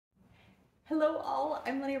Hello all,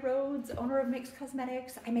 I'm Lenny Rhodes, owner of Mix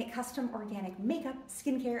Cosmetics. I make custom organic makeup,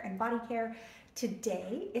 skincare, and body care.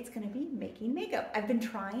 Today, it's gonna be making makeup. I've been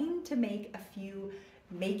trying to make a few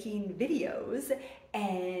making videos,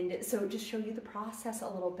 and so just show you the process a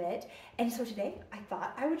little bit. And so today, I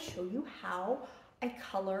thought I would show you how I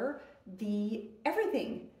color the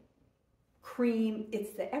Everything cream.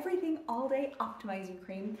 It's the Everything All Day Optimizing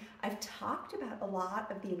Cream. I've talked about a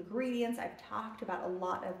lot of the ingredients. I've talked about a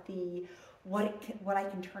lot of the what I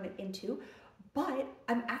can turn it into, but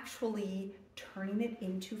I'm actually turning it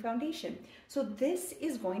into foundation. So this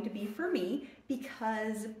is going to be for me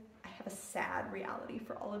because I have a sad reality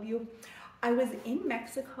for all of you. I was in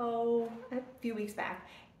Mexico a few weeks back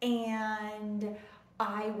and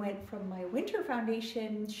I went from my winter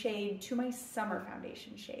foundation shade to my summer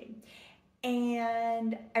foundation shade.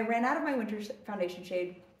 And I ran out of my winter foundation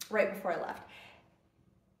shade right before I left.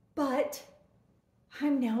 But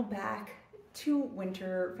I'm now back to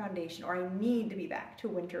winter foundation, or I need to be back to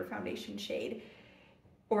winter foundation shade,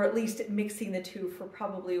 or at least mixing the two for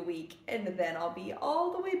probably a week, and then I'll be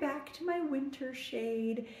all the way back to my winter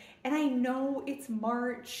shade. And I know it's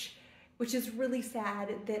March, which is really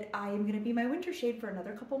sad that I am gonna be my winter shade for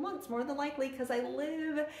another couple months, more than likely, because I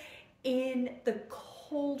live in the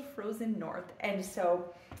cold frozen north, and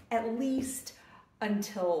so at least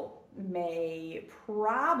until May,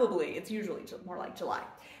 probably, it's usually more like July.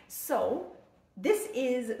 So this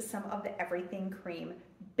is some of the Everything Cream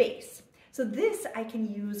base. So this I can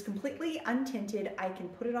use completely untinted. I can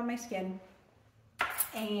put it on my skin,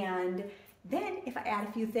 and then if I add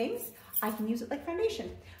a few things, I can use it like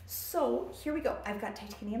foundation. So here we go. I've got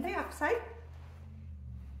titanium dioxide,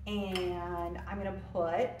 and I'm gonna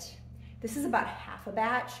put, this is about half a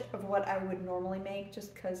batch of what I would normally make,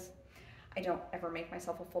 just because I don't ever make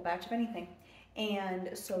myself a full batch of anything.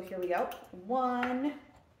 And so here we go, one.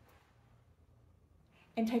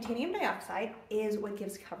 And titanium dioxide is what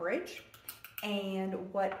gives coverage and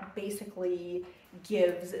what basically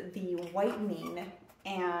gives the whitening.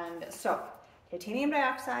 And so titanium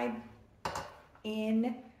dioxide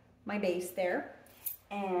in my base there.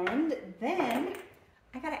 And then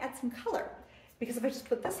I gotta add some color, because if I just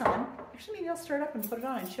put this on, actually maybe I'll stir it up and put it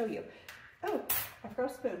on and show you. Oh, I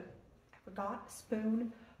forgot a spoon. I forgot a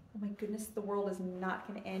spoon. Oh my goodness, the world is not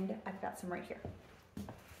gonna end. I've got some right here.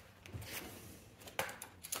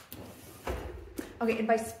 Okay, and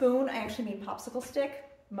by spoon, I actually mean popsicle stick.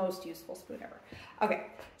 Most useful spoon ever.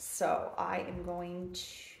 Okay, so I am going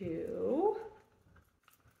to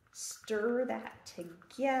stir that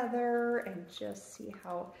together and just see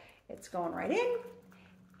how it's going right in.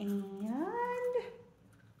 And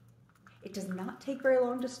it does not take very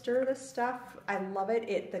long to stir this stuff. I love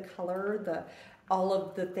it. The color, all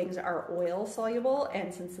of the things are oil soluble,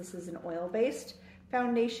 and since this is an oil-based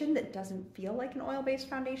foundation that doesn't feel like an oil-based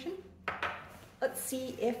foundation, let's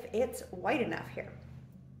see if it's white enough here.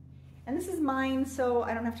 And this is mine, so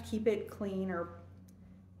I don't have to keep it clean or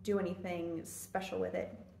do anything special with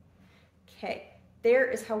it. Okay, there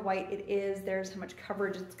is how white it is. There's how much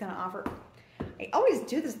coverage it's gonna offer. I always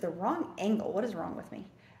do this the wrong angle. What is wrong with me?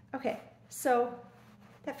 Okay, so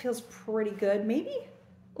that feels pretty good. Maybe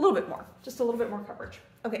a little bit more, just a little bit more coverage.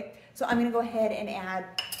 Okay, so I'm gonna go ahead and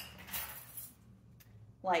add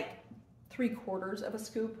like 3/4 of a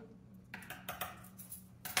scoop.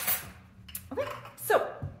 Okay,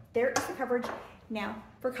 so there is the coverage. Now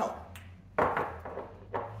for color.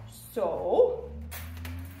 So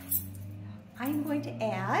I'm going to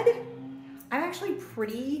add, I'm actually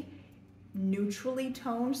pretty neutrally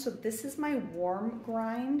toned, so this is my warm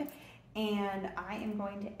grind, and I am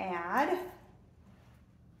going to add,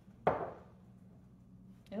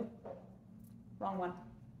 nope, wrong one,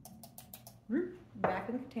 back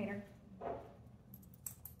in the container.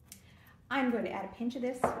 I'm going to add a pinch of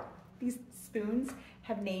this. These spoons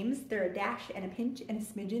have names. They're a dash and a pinch and a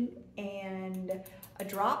smidgen and a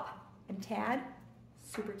drop and a tad.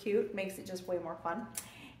 Super cute, makes it just way more fun.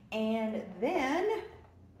 And then,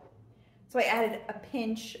 so I added a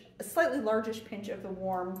pinch, a slightly largish pinch of the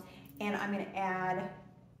warm, and I'm gonna add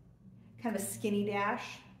kind of a skinny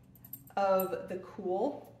dash of the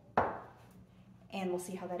cool, and we'll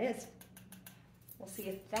see how that is. We'll see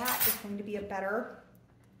if that is going to be a better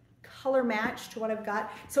color match to what I've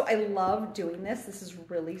got. So I love doing this. This is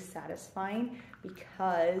really satisfying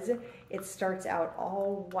because it starts out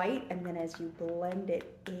all white, and then as you blend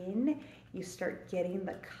it in, you start getting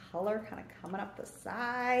the color kind of coming up the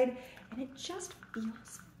side, and it just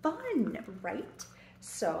feels fun, right?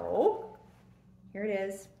 So here it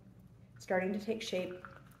is, starting to take shape,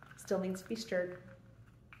 still needs to be stirred.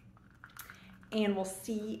 And we'll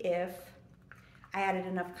see if I added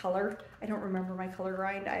enough color. I don't remember my color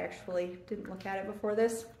grind. I actually didn't look at it before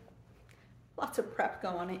this. Lots of prep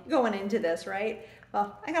going into this, right?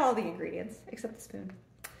 Well, I got all the ingredients except the spoon.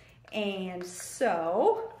 And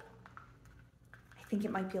so I think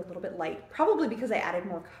it might be a little bit light, probably because I added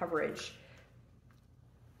more coverage.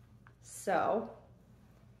 So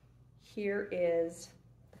here is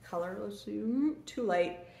the color. Let's see, too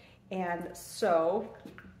light. And so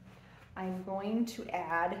I'm going to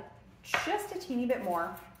add just a teeny bit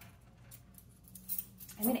more.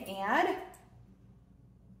 I'm gonna add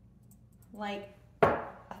like a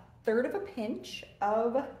third of a pinch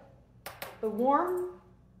of the warm.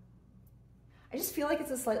 I just feel like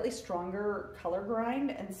it's a slightly stronger color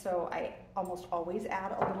grind, and so I almost always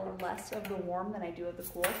add a little less of the warm than I do of the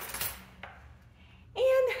cool.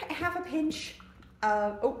 And half a pinch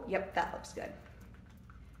of, oh, yep, that looks good.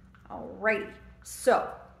 Alrighty, so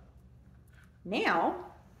now,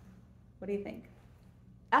 what do you think?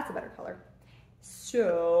 That's a better color.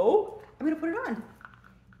 So I'm gonna put it on.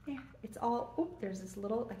 There, it's all, oh, there's this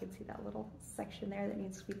little, I can see that little section there that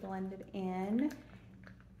needs to be blended in.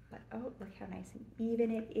 But oh, look how nice and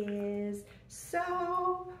even it is.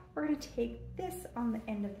 So we're gonna take this on the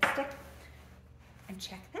end of the stick and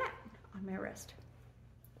check that on my wrist.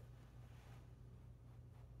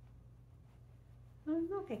 Oh,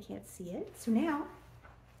 look, I can't see it. So now,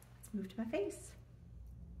 let's move to my face.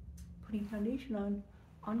 Putting foundation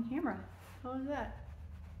on camera. How is that?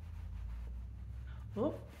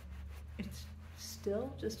 Oh, it's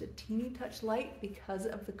still just a teeny touch light because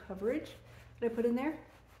of the coverage that I put in there.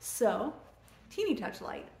 So, teeny touch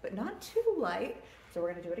light, but not too light. So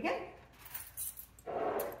we're gonna do it again.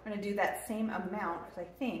 I'm gonna do that same amount because I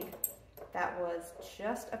think that was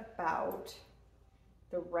just about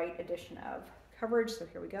the right addition of coverage. So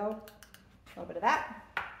here we go, a little bit of that.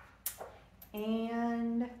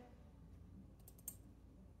 And a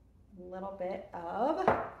little bit of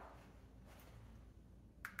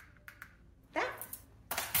that.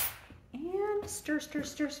 And stir, stir,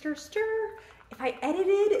 stir, stir, stir. If I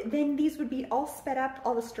edited, then these would be all sped up.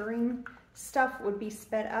 All the stirring stuff would be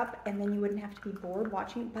sped up, and then you wouldn't have to be bored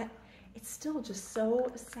watching, but it's still just so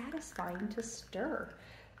satisfying to stir.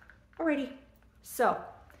 Alrighty, so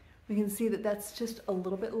we can see that that's just a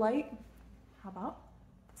little bit light. How about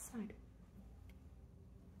this side?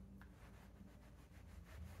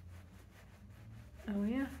 Oh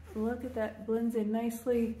yeah, look at that, blends in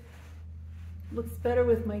nicely. Looks better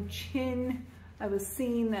with my chin. I was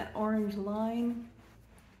seeing that orange line.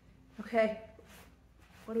 Okay,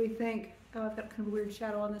 what do we think? Oh, I've got kind of a weird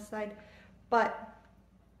shadow on this side, but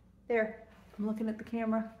there, I'm looking at the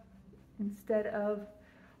camera instead of,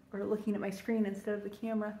 or looking at my screen instead of the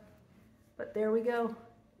camera. But there we go.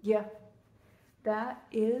 Yeah, that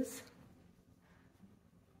is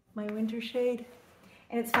my winter shade.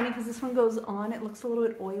 And it's funny because this one goes on, it looks a little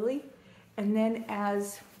bit oily, and then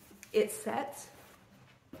as it sets,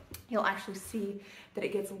 you'll actually see that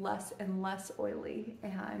it gets less and less oily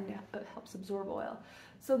and it helps absorb oil.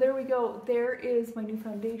 So there we go. There is my new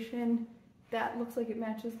foundation. That looks like it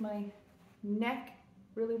matches my neck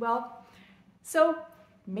really well. So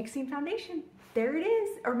mixing foundation, there it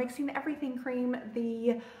is, or mixing everything cream,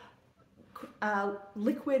 the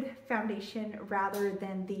liquid foundation rather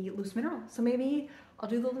than the loose mineral. So maybe I'll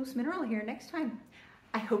do the loose mineral here next time.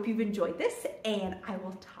 I hope you've enjoyed this, and I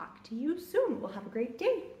will talk to you soon. We'll have a great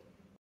day.